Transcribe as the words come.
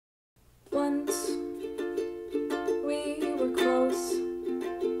once we were close.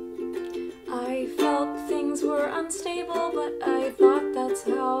 I felt things were unstable, but I thought that's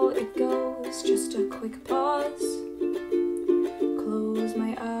how it goes. Just a quick pause, close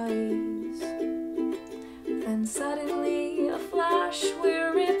my eyes, then suddenly a flash,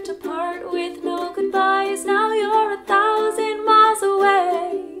 we're ripped apart with no goodbyes. Now you're 1,000 miles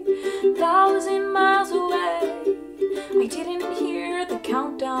away, 1,000 miles away. I didn't hear the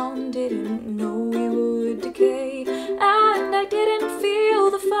countdown, didn't know we would decay, and I didn't feel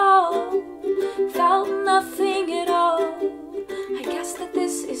the fall, felt nothing at all. I guess that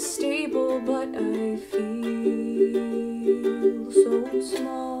this is stable, but I feel so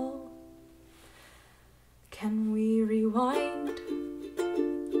small. Can we rewind?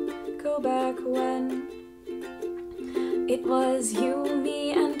 Go back when it was you,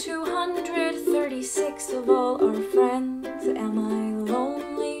 me, and 236 of all our friends. Am I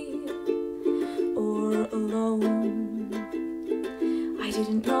lonely or alone? I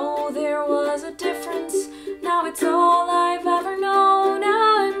didn't know there was a difference. Now it's all I've ever known,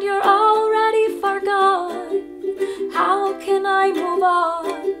 and you're already far gone. How can I move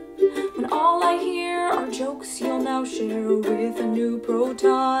on when all I hear are jokes you'll now share with a new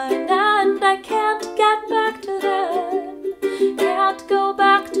proton? And I can't get back to then, can't go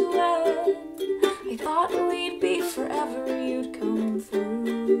back to when I thought we'd be forever. You'd come through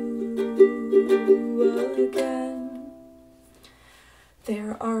again.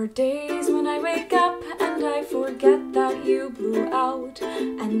 There are days when I wake up and I forget that you blew out,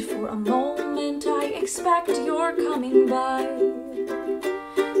 and for a moment I expect you're coming by.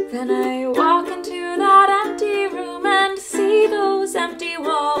 Then I walk into that empty room and see those empty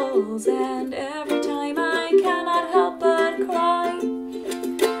walls, and every time I cannot help but cry,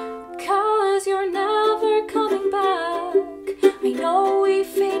 'cause you're never coming back. I know we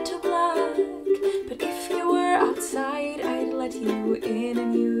fade to black, but if you were outside I'd let you in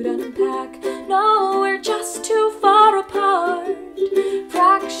and you'd unpack. No, we're just too far apart,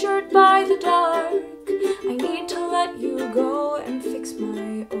 fractured by the dark. I need to let you go and fix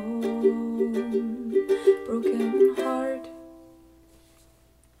my own broken heart.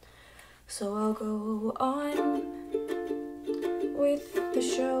 So I'll go on with the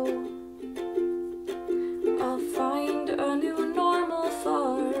show. I'll find a new normal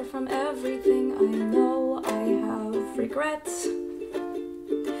far from everything I know. I have regrets,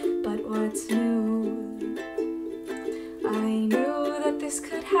 but what's new? I knew that this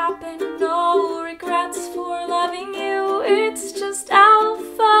could happen. No regrets for loving you. It's just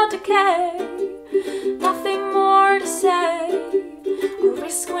alpha decay, nothing more to say. A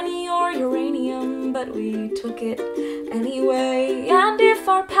risk when you're uranium, but we took it anyway. And if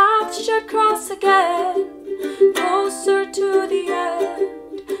our paths should cross again, closer to the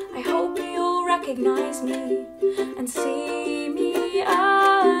end, I hope you'll recognize me and see